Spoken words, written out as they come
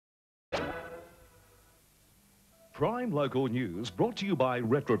Prime Local News brought to you by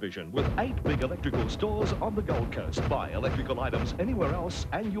Retrovision, with 8 big electrical stores on the Gold Coast. Buy electrical items anywhere else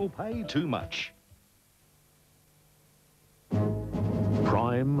and you'll pay too much.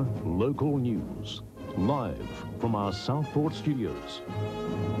 Prime Local News, live from our Southport studios.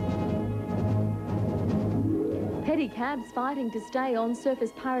 Pedicabs fighting to stay on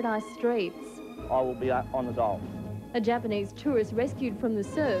Surfers Paradise streets. I will be on the dole. A Japanese tourist rescued from the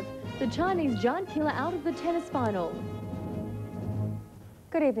surf, the Chinese giant killer out of the tennis final.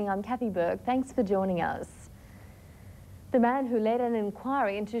 Good evening, I'm Bourke. Thanks for joining us. The man who led an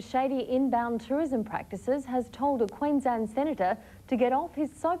inquiry into shady inbound tourism practices has told a Queensland senator to get off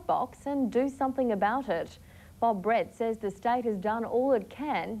his soapbox and do something about it. Bob Brett says the state has done all it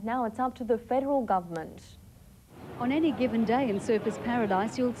can, now it's up to the federal government. On any given day in Surfers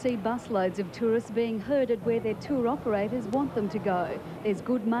Paradise, you'll see busloads of tourists being herded where their tour operators want them to go. There's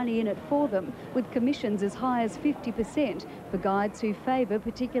good money in it for them, with commissions as high as 50% for guides who favour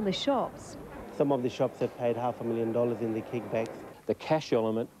particular shops. Some of the shops have paid $500,000 in the kickbacks. The cash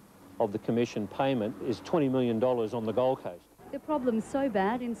element of the commission payment is $20 million on the Gold Coast. The problem's so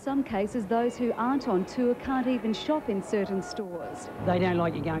bad, in some cases, those who aren't on tour can't even shop in certain stores. They don't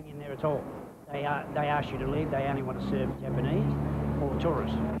like you going in there at all. They ask you to leave. They only want to serve Japanese or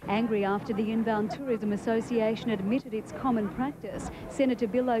tourists. Angry after the Inbound Tourism Association admitted it's common practice, Senator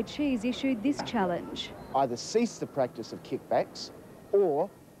Bill O'Cheese issued this challenge. Either cease the practice of kickbacks or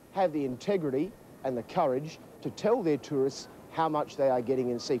have the integrity and the courage to tell their tourists how much they are getting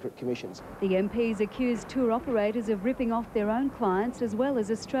in secret commissions. The MPs accused tour operators of ripping off their own clients as well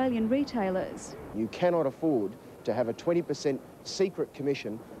as Australian retailers. You cannot afford to have a 20% secret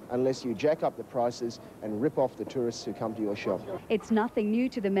commission unless you jack up the prices and rip off the tourists who come to your shop. It's nothing new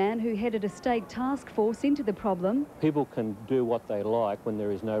to the man who headed a state task force into the problem. People can do what they like when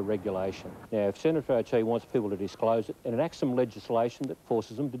there is no regulation. Now, if Senator O'Cheese wants people to disclose it, and enact some legislation that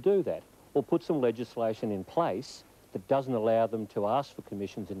forces them to do that, or put some legislation in place that doesn't allow them to ask for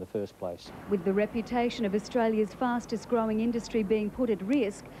commissions in the first place. With the reputation of Australia's fastest growing industry being put at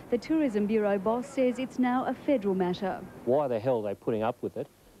risk, the Tourism Bureau boss says it's now a federal matter. Why the hell are they putting up with it,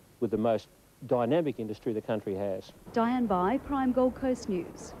 with the most dynamic industry the country has? Diane Bai, Prime Gold Coast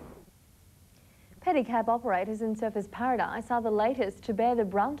News. Pedicab operators in Surfers Paradise are the latest to bear the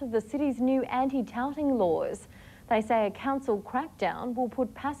brunt of the city's new anti-touting laws. They say a council crackdown will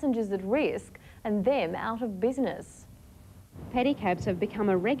put passengers at risk and them out of business. Pedicabs have become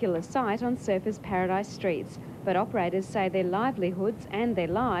a regular sight on Surfers Paradise streets, but operators say their livelihoods and their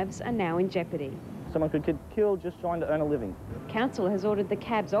lives are now in jeopardy. Someone could get killed just trying to earn a living. Council has ordered the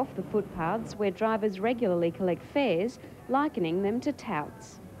cabs off the footpaths where drivers regularly collect fares, likening them to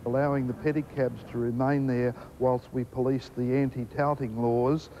touts. Allowing the pedicabs to remain there whilst we police the anti-touting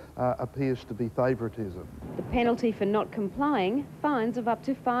laws appears to be favouritism. The penalty for not complying, fines of up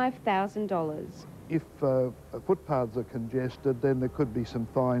to $5,000. If footpaths are congested, then there could be some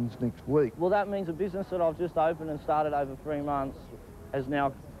fines next week. Well, that means a business that I've just opened and started over 3 months has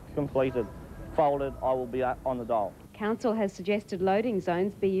now completed. Folded, I will be on the dole. Council has suggested loading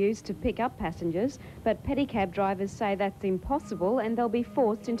zones be used to pick up passengers, but pedicab drivers say that's impossible and they'll be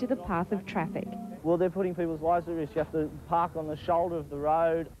forced into the path of traffic. Well, they're putting people's lives at risk. You have to park on the shoulder of the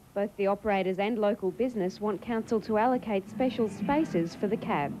road. Both the operators and local business want Council to allocate special spaces for the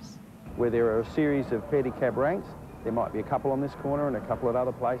cabs. Where there are a series of pedicab ranks, there might be a couple on this corner and a couple at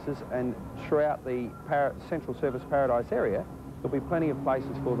other places, and throughout the Central Surfers Paradise area, there'll be plenty of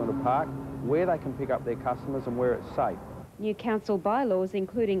places for them to park, where they can pick up their customers and where it's safe. New council bylaws,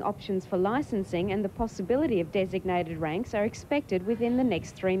 including options for licensing and the possibility of designated ranks, are expected within the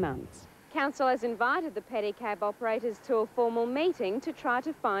next 3 months. Council has invited the pedicab operators to a formal meeting to try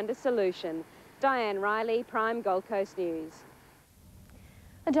to find a solution. Diane Riley, Prime Gold Coast News.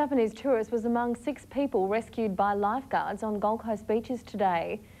 A Japanese tourist was among 6 people rescued by lifeguards on Gold Coast beaches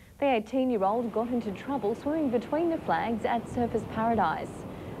today. The 18-year-old got into trouble swimming between the flags at Surfers Paradise.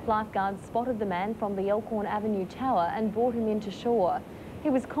 Lifeguards spotted the man from the Elkhorn Avenue Tower and brought him into shore.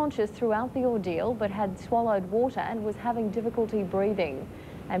 He was conscious throughout the ordeal but had swallowed water and was having difficulty breathing.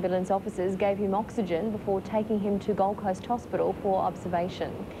 Ambulance officers gave him oxygen before taking him to Gold Coast Hospital for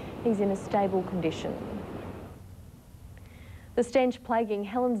observation. He's in a stable condition. The stench plaguing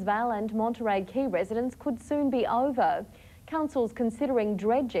Helensvale and Monterey Key residents could soon be over. Council's considering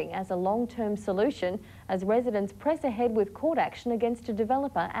dredging as a long-term solution as residents press ahead with court action against a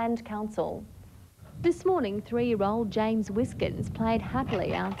developer and council. This morning, 3-year-old James Wiskins played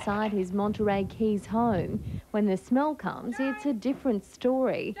happily outside his Monterey Keys home. When the smell comes, it's a different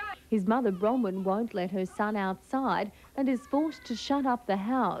story. His mother, Bronwyn, won't let her son outside and is forced to shut up the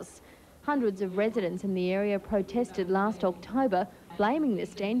house. Hundreds of residents in the area protested last October, blaming the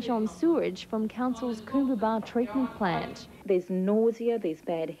stench on sewerage from Council's Coomba treatment plant. There's nausea, there's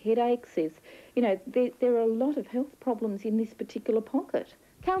bad headaches, there are a lot of health problems in this particular pocket.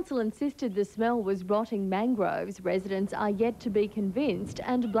 Council insisted the smell was rotting mangroves. Residents are yet to be convinced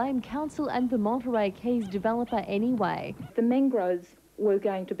and blame Council and the Monterey Keys developer anyway. The mangroves were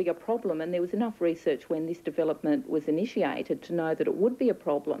going to be a problem, and there was enough research when this development was initiated to know that it would be a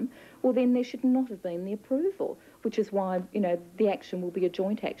problem. Well, then there should not have been the approval, which is why, the action will be a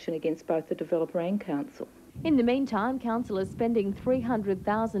joint action against both the developer and Council. In the meantime, Council is spending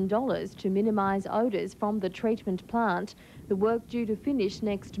 $300,000 to minimise odours from the treatment plant, the work due to finish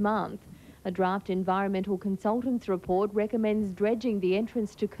next month. A draft environmental consultant's report recommends dredging the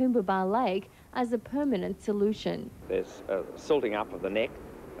entrance to Coomba Lake as a permanent solution. There's silting up of the neck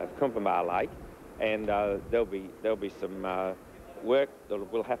of Coomba Lake, and there'll be some work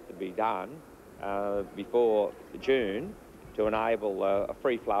that will have to be done before June to enable a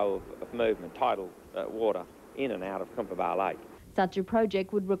free flow of movement, tidal water in and out of Coomba Lake. Such a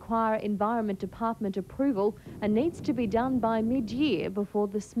project would require Environment Department approval and needs to be done by mid-year before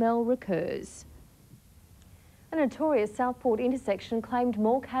the smell recurs. A notorious Southport intersection claimed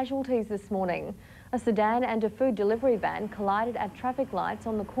more casualties this morning. A sedan and a food delivery van collided at traffic lights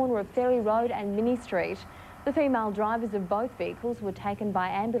on the corner of Ferry Road and Mini Street. The female drivers of both vehicles were taken by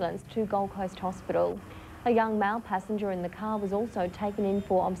ambulance to Gold Coast Hospital. A young male passenger in the car was also taken in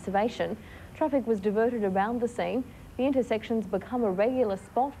for observation. Traffic was diverted around the scene. The intersection's become a regular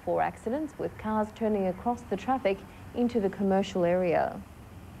spot for accidents, with cars turning across the traffic into the commercial area.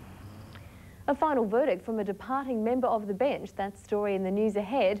 A final verdict from a departing member of the bench. That story in the news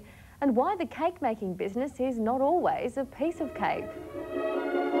ahead, and why the cake making business is not always a piece of cake.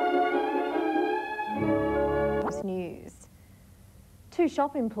 News. 2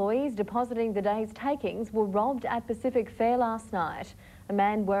 shop employees depositing the day's takings were robbed at Pacific Fair last night. A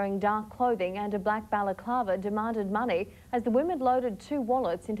man wearing dark clothing and a black balaclava demanded money as the women loaded 2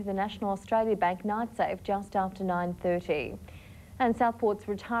 wallets into the National Australia Bank night safe just after 9:30. And Southport's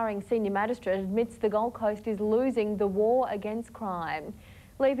retiring senior magistrate admits the Gold Coast is losing the war against crime.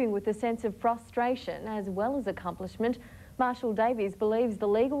 Leaving with a sense of frustration as well as accomplishment, Marshall Davies believes the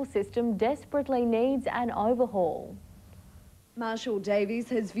legal system desperately needs an overhaul. Marshall Davies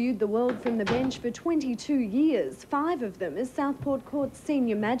has viewed the world from the bench for 22 years, 5 of them as Southport Court's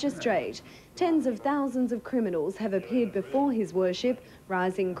senior magistrate. Tens of thousands of criminals have appeared before his worship,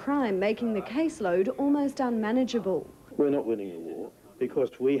 rising crime making the caseload almost unmanageable. We're not winning the war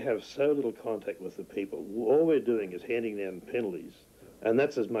because we have so little contact with the people. All we're doing is handing down penalties, and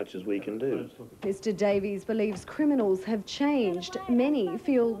that's as much as we can do. Mr Davies believes criminals have changed. Many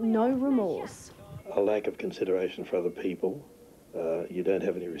feel no remorse. A lack of consideration for other people. You don't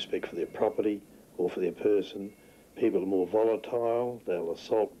have any respect for their property or for their person. People are more volatile. They'll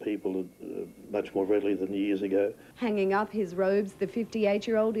assault people much more readily than years ago. Hanging up his robes, the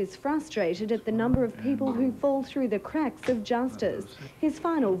 58-year-old is frustrated at the number of people who fall through the cracks of justice. His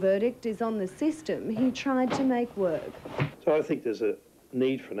final verdict is on the system he tried to make work. So I think there's a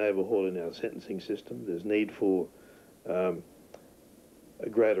need for an overhaul in our sentencing system. There's need for a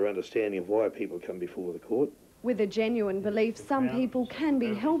greater understanding of why people come before the court. With a genuine belief some people can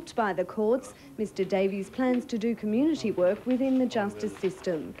be helped by the courts, Mr Davies plans to do community work within the justice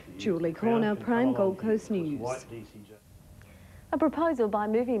system. Julie Corner, Prime Gold Coast News. A proposal by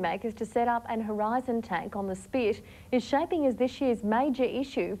movie makers to set up an horizon tank on the Spit is shaping as this year's major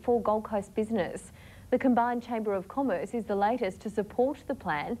issue for Gold Coast business. The Combined Chamber of Commerce is the latest to support the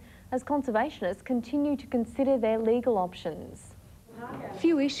plan as conservationists continue to consider their legal options.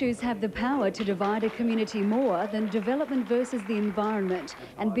 Few issues have the power to divide a community more than development versus the environment,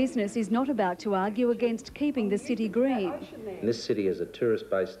 and business is not about to argue against keeping the city green. This city is a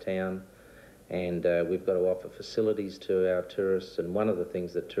tourist-based town, and we've got to offer facilities to our tourists, and one of the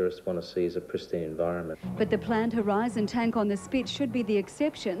things that tourists want to see is a pristine environment. But the planned horizon tank on the Spit should be the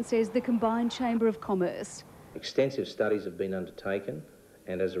exception, says the Combined Chamber of Commerce. Extensive studies have been undertaken,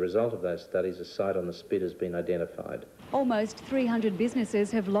 and as a result of those studies, a site on the Spit has been identified. Almost 300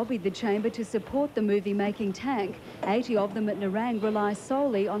 businesses have lobbied the Chamber to support the movie-making tank. 80 of them at Nerang rely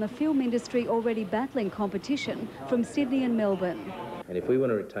solely on a film industry already battling competition from Sydney and Melbourne. And if we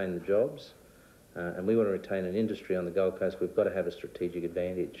want to retain the jobs, and we want to retain an industry on the Gold Coast. We've got to have a strategic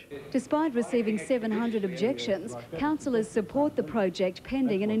advantage. Despite receiving 700 objections, councillors support the project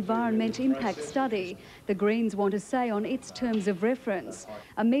pending an environment impact study. The Greens want a say on its terms of reference.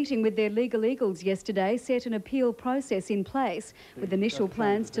 A meeting with their legal eagles yesterday set an appeal process in place, with initial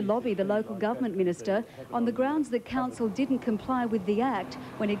plans to lobby the local government minister on the grounds that council didn't comply with the Act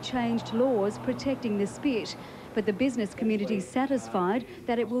when it changed laws protecting the spit. But the business community is satisfied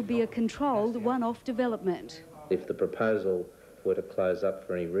that it will be a controlled one-off development. If the proposal were to close up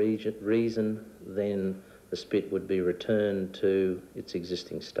for any reason, then the spit would be returned to its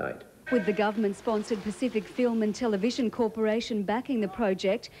existing state. With the government-sponsored Pacific Film and Television Corporation backing the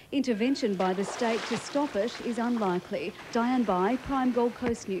project, intervention by the state to stop it is unlikely. Diane Bai, Prime Gold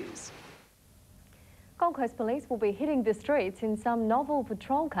Coast News. Gold Coast Police will be hitting the streets in some novel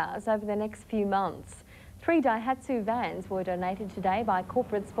patrol cars over the next few months. 3 Daihatsu vans were donated today by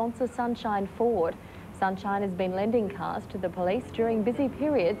corporate sponsor Sunshine Ford. Sunshine has been lending cars to the police during busy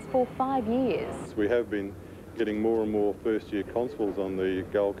periods for 5 years. We have been getting more and more first-year constables on the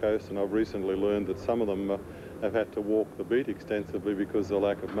Gold Coast, and I've recently learned that some of them have had to walk the beat extensively because of the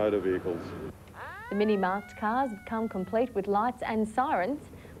lack of motor vehicles. The mini-marked cars come complete with lights and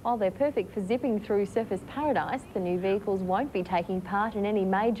sirens. While they're perfect for zipping through Surfers Paradise, the new vehicles won't be taking part in any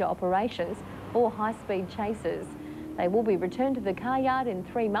major operations or high-speed chases. They will be returned to the car yard in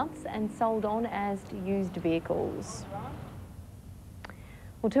 3 months and sold on as used vehicles.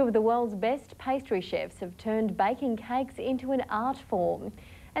 Well, 2 of the world's best pastry chefs have turned baking cakes into an art form,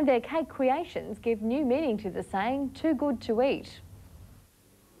 and their cake creations give new meaning to the saying, too good to eat.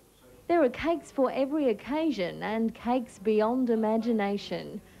 There are cakes for every occasion and cakes beyond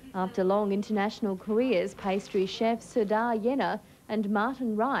imagination. After long international careers, pastry chefs Serdar Yener and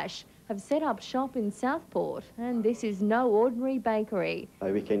Martin Reich have set up shop in Southport, and this is no ordinary bakery.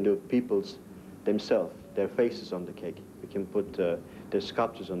 We can do people's themselves, their faces on the cake. We can put their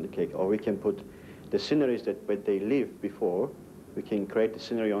sculptures on the cake, or we can put the sceneries that where they lived before. We can create the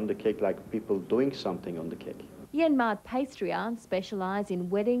scenery on the cake like people doing something on the cake. Yenmart Pastry Art specialise in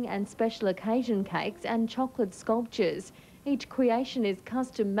wedding and special occasion cakes and chocolate sculptures. Each creation is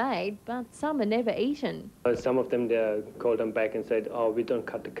custom made, but some are never eaten. Some of them, they called them back and said, oh, we don't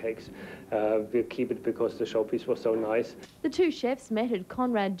cut the cakes. We'll keep it because the showpiece was so nice. The 2 chefs met at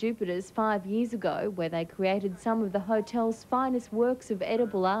Conrad Jupiter's 5 years ago, where they created some of the hotel's finest works of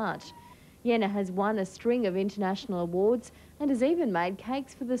edible art. Yener has won a string of international awards and has even made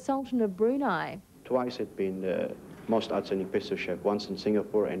cakes for the Sultan of Brunei. Twice it's been the most outstanding pastry chef, once in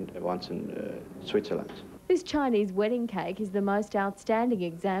Singapore and once in Switzerland. This Chinese wedding cake is the most outstanding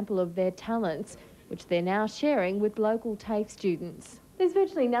example of their talents, which they're now sharing with local TAFE students. There's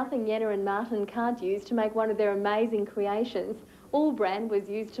virtually nothing Yener and Martin can't use to make one of their amazing creations. All bran was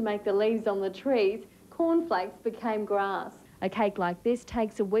used to make the leaves on the trees. Cornflakes became grass. A cake like this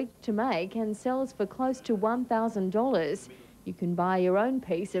takes a week to make and sells for close to $1,000. You can buy your own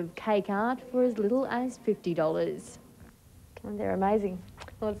piece of cake art for as little as $50. And they're amazing.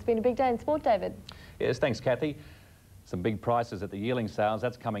 Well, it's been a big day in sport, David. Yes, thanks, Kathy. Some big prizes at the yearling sales,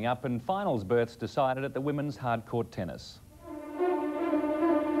 that's coming up, and finals berths decided at the women's hardcourt tennis.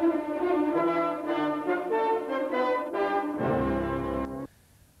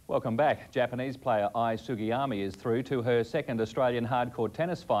 Welcome back. Japanese player Ai Sugiyama is through to her 2nd Australian hardcourt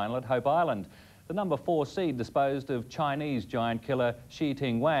tennis final at Hope Island. The number 4 seed disposed of Chinese giant killer Shi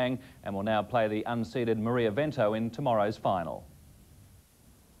Ting Wang and will now play the unseeded Maria Vento in tomorrow's final.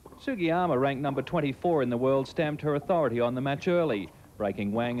 Sugiyama, ranked number 24 in the world, stamped her authority on the match early,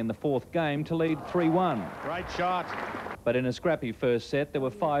 breaking Wang in the 4th game to lead 3-1. Great shot. But in a scrappy first set, there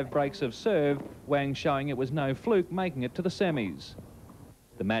were 5 breaks of serve, Wang showing it was no fluke, making it to the semis.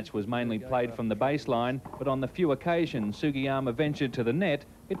 The match was mainly played from the baseline, but on the few occasions Sugiyama ventured to the net,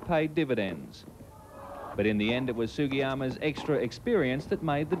 it paid dividends. But in the end, it was Sugiyama's extra experience that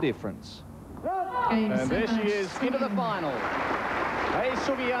made the difference. And there she is, into the final. Ai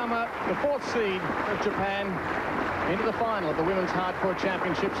Sugiyama, the 4th seed of Japan, into the final of the Women's Hardcourt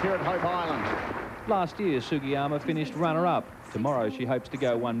Championships here at Hope Island. Last year, Sugiyama finished runner-up. Tomorrow, she hopes to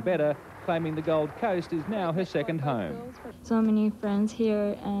go one better, claiming the Gold Coast is now her 2nd home. So many friends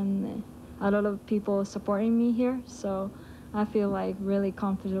here and a lot of people supporting me here, so I feel like really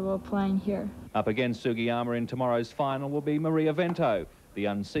comfortable playing here. Up against Sugiyama in tomorrow's final will be Maria Vento. The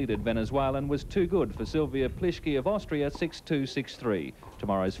unseeded Venezuelan was too good for Sylvia Pliszki of Austria, 6-2, 6-3.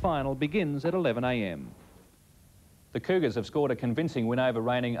 Tomorrow's final begins at 11 a.m. The Cougars have scored a convincing win over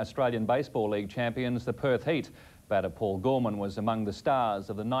reigning Australian Baseball League champions, the Perth Heat. Batter Paul Gorman was among the stars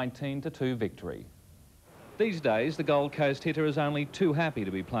of the 19-2 victory. These days, the Gold Coast hitter is only too happy to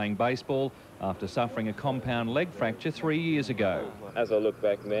be playing baseball after suffering a compound leg fracture 3 years ago. As I look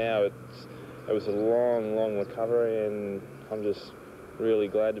back now, it was a long, long recovery, and I'm just really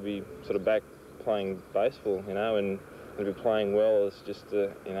glad to be sort of back playing baseball, you know, and to be playing well is just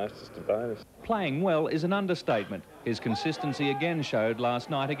a, you know, it's just a bonus. Playing well is an understatement. His consistency again showed last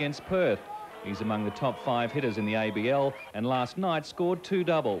night against Perth. He's among the top 5 hitters in the ABL and last night scored 2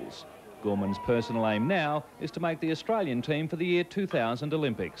 doubles. Gorman's personal aim now is to make the Australian team for the year 2000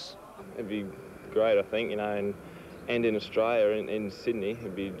 Olympics. It'd be great, I think, you know, and in Australia, in Sydney,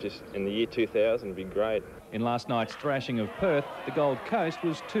 it'd be just, in the year 2000, it'd be great. In last night's thrashing of Perth, the Gold Coast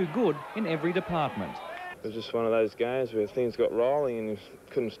was too good in every department. It was just one of those games where things got rolling and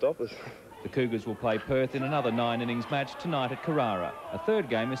couldn't stop us. The Cougars will play Perth in another 9-innings match tonight at Carrara. A third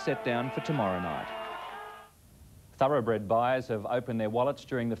game is set down for tomorrow night. Thoroughbred buyers have opened their wallets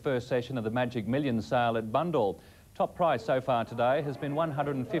during the first session of the Magic Millions sale at Bundall. Top price so far today has been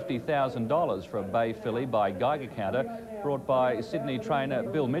 $150,000 for a Bay filly by Geiger Counter, brought by Sydney trainer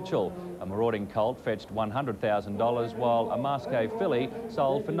Bill Mitchell. A marauding colt fetched $100,000, while a Mackay filly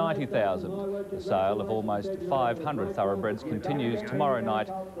sold for $90,000. The sale of almost 500 thoroughbreds continues tomorrow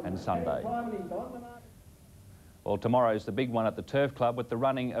night and Sunday. Well, tomorrow's the big one at the Turf Club with the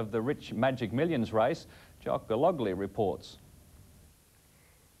running of the Rich Magic Millions race. Jock Galogley reports.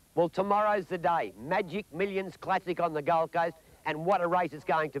 Well, tomorrow's the day. Magic Millions Classic on the Gold Coast, and what a race it's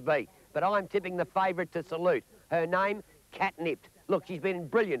going to be. But I'm tipping the favourite to salute. Her name, Catnipped. Look, she's been in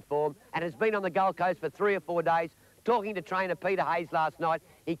brilliant form and has been on the Gold Coast for 3 or 4 days. Talking to trainer Peter Hayes last night,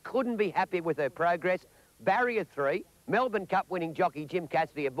 he couldn't be happy with her progress. Barrier 3, Melbourne Cup winning jockey Jim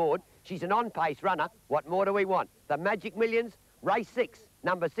Cassidy aboard. She's an on-pace runner. What more do we want? The Magic Millions, race 6,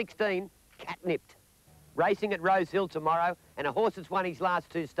 number 16, Catnipped. Racing at Rose Hill tomorrow, and a horse that's won his last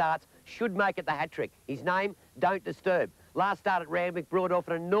 2 starts should make it the hat-trick. His name, Don't Disturb. Last start at Randwick brought off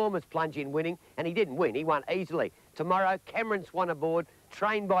an enormous plunge in winning, and he didn't win, he won easily. Tomorrow, Cameron Swan aboard,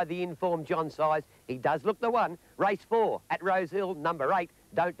 trained by the informed John Size. He does look the one. Race 4 at Rose Hill, number 8,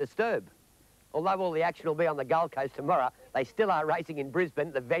 Don't Disturb. Although all the action will be on the Gold Coast tomorrow, they still are racing in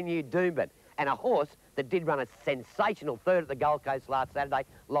Brisbane, the venue Doomben. And a horse that did run a sensational third at the Gold Coast last Saturday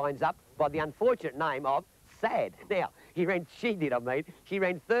lines up by the unfortunate name of Sad. Now, she ran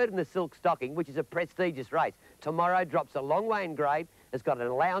third in the Silk Stocking, which is a prestigious race. Tomorrow drops a long way in grade, has got an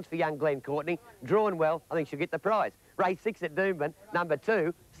allowance for young Glenn Courtney, drawn well, I think she'll get the prize. Race 6 at Doomben, number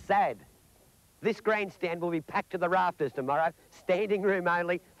 2, Sad. This grandstand will be packed to the rafters tomorrow, standing room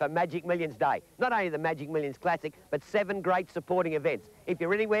only for Magic Millions Day. Not only the Magic Millions Classic, but 7 great supporting events. If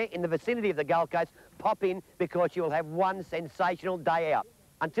you're anywhere in the vicinity of the Gold Coast, pop in because you'll have one sensational day out.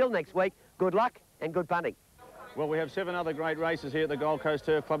 Until next week, good luck and good punting. Well, we have 7 other great races here at the Gold Coast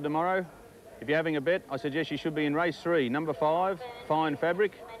Turf Club tomorrow. If you're having a bet, I suggest you should be in race 3, number 5, Fine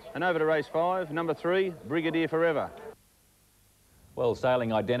Fabric, and over to race 5, number 3, Brigadier Forever. Well,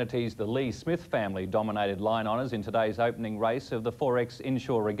 sailing identities, the Lee Smith family dominated line honours in today's opening race of the 4X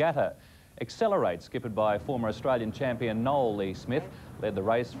Inshore Regatta. Accelerate, skippered by former Australian champion Noel Lee Smith, led the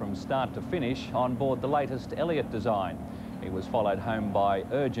race from start to finish on board the latest Elliott design. He was followed home by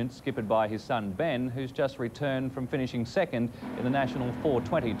Urgent, skippered by his son Ben, who's just returned from finishing second in the National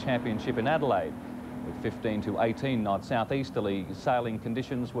 420 Championship in Adelaide. With 15 to 18 knot southeasterly, sailing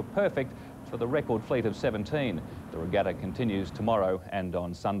conditions were perfect for the record fleet of 17. The regatta continues tomorrow and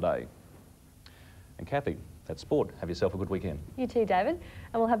on Sunday. And Kathy, that's sport. Have yourself a good weekend. You too, David.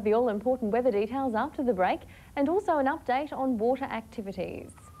 And we'll have the all-important weather details after the break, and also an update on water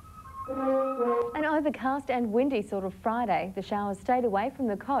activities. An overcast and windy sort of Friday. The showers stayed away from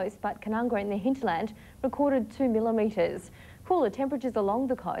the coast, but Canungra in the hinterland recorded 2 millimetres. Cooler temperatures along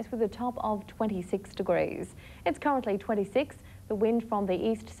the coast with a top of 26 degrees. It's currently 26, the wind from the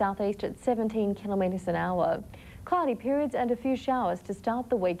east-southeast at 17 kilometres an hour. Cloudy periods and a few showers to start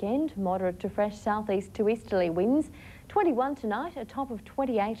the weekend, moderate to fresh southeast to easterly winds. 21 tonight, a top of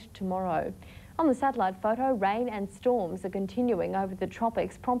 28 tomorrow. On the satellite photo, rain and storms are continuing over the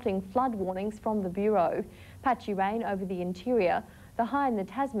tropics, prompting flood warnings from the Bureau. Patchy rain over the interior, the high in the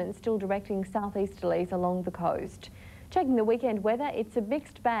Tasman still directing southeasterlies along the coast. Checking the weekend weather, it's a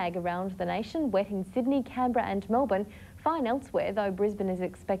mixed bag around the nation, wet in Sydney, Canberra and Melbourne. Fine elsewhere, though Brisbane is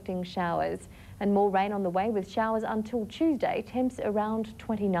expecting showers. And more rain on the way with showers until Tuesday, temps around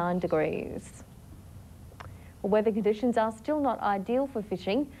 29 degrees. Well, weather conditions are still not ideal for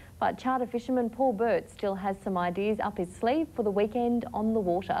fishing, but charter fisherman Paul Burt still has some ideas up his sleeve for the weekend on the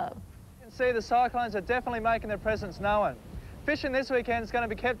water. You can see the cyclones are definitely making their presence known. Fishing this weekend is going to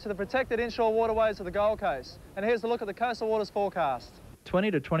be kept to the protected inshore waterways of the Gold Coast. And here's a look at the coastal waters forecast.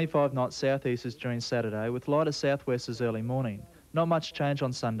 20 to 25 knots southeasters during Saturday with lighter southwesters early morning. Not much change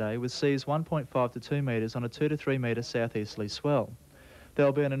on Sunday with seas 1.5 to 2 metres on a 2 to 3 metre southeasterly swell. There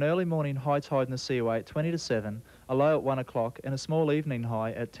will be an early morning high tide in the Seaway at 20 to 7, a low at 1 o'clock and a small evening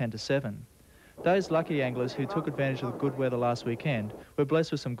high at 10 to 7. Those lucky anglers who took advantage of the good weather last weekend were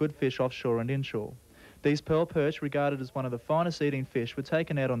blessed with some good fish offshore and inshore. These pearl perch, regarded as one of the finest eating fish, were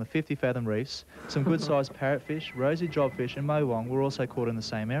taken out on the 50 fathom reefs. Some good-sized parrotfish, rosy jobfish and mowong were also caught in the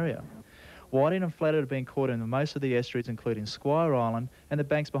same area. Whiting and flathead have been caught in most of the estuaries, including Squire Island and the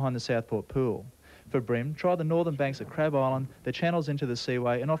banks behind the Southport pool. For bream, try the northern banks at Crab Island, the channels into the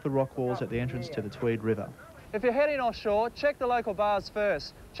Seaway and off the rock walls at the entrance to the Tweed River. If you're heading offshore, check the local bars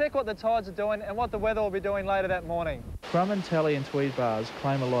first. Check what the tides are doing and what the weather will be doing later that morning. Crumman, Tally and Tweed bars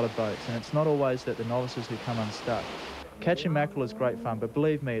claim a lot of boats, and it's not always that the novices who come unstuck. Catching mackerel is great fun, but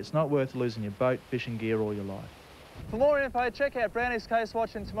believe me, it's not worth losing your boat, fishing gear all your life. For more info, check out Brownie's Coast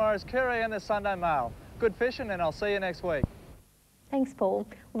Watch in tomorrow's Courier and the Sunday Mail. Good fishing, and I'll see you next week. Thanks, Paul.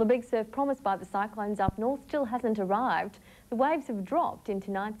 Well, the big surf promised by the cyclones up north still hasn't arrived. The waves have dropped in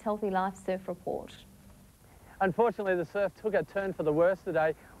tonight's Healthy Life Surf Report. Unfortunately, the surf took a turn for the worse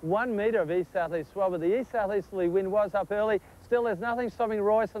today. 1 metre of east-southeast swell, but the east-southeasterly wind was up early. Still, there's nothing stopping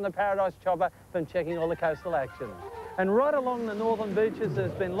Royce and the Paradise Chopper from checking all the coastal action. And right along the northern beaches,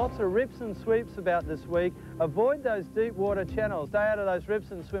 there's been lots of rips and sweeps about this week. Avoid those deep water channels. Stay out of those rips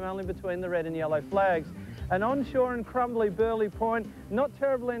and swim only between the red and yellow flags. And onshore in Crumbly Burley Point, not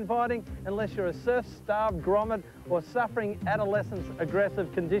terribly inviting unless you're a surf-starved grommet or suffering adolescence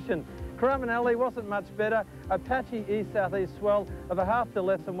aggressive condition. Currumbin wasn't much better. A patchy east-southeast swell of a half to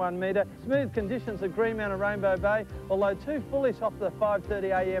less than 1 metre. Smooth conditions at Greenmount and Rainbow Bay, although too foolish off the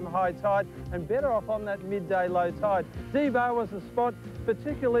 5:30 a.m. high tide and better off on that midday low tide. D-Bar was the spot,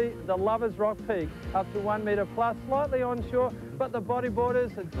 particularly the Lovers Rock Peak, up to 1 metre plus, slightly onshore, but the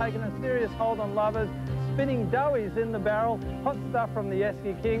bodyboarders had taken a serious hold on Lovers, spinning doughies in the barrel, hot stuff from the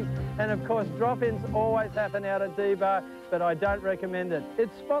Esky Kings, and of course drop-ins always happen out at D-Bar, but I don't recommend it.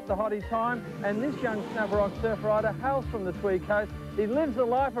 It's spot the hottie time, and this young snub rock surf rider hails from the Tweed Coast. He lives the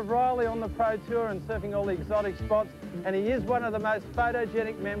life of Riley on the Pro Tour and surfing all the exotic spots, and he is one of the most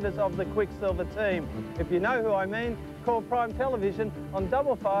photogenic members of the Quicksilver team. If you know who I mean, call Prime Television on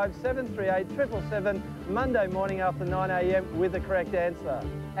 55 738 777 Monday morning after 9 a.m. with the correct answer.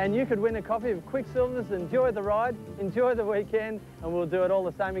 And you could win a copy of Quicksilver's Enjoy the Ride, Enjoy the Weekend, and we'll do it all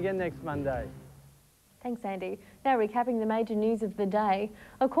the same again next Monday. Thanks, Andy. Now recapping the major news of the day,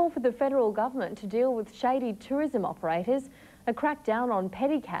 a call for the federal government to deal with shady tourism operators, a crackdown on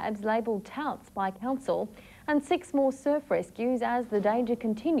pedicabs labelled touts by council, and 6 more surf rescues as the danger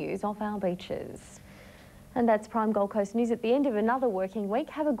continues off our beaches. And that's Prime Gold Coast News at the end of another working week.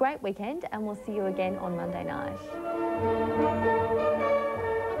 Have a great weekend and we'll see you again on Monday night.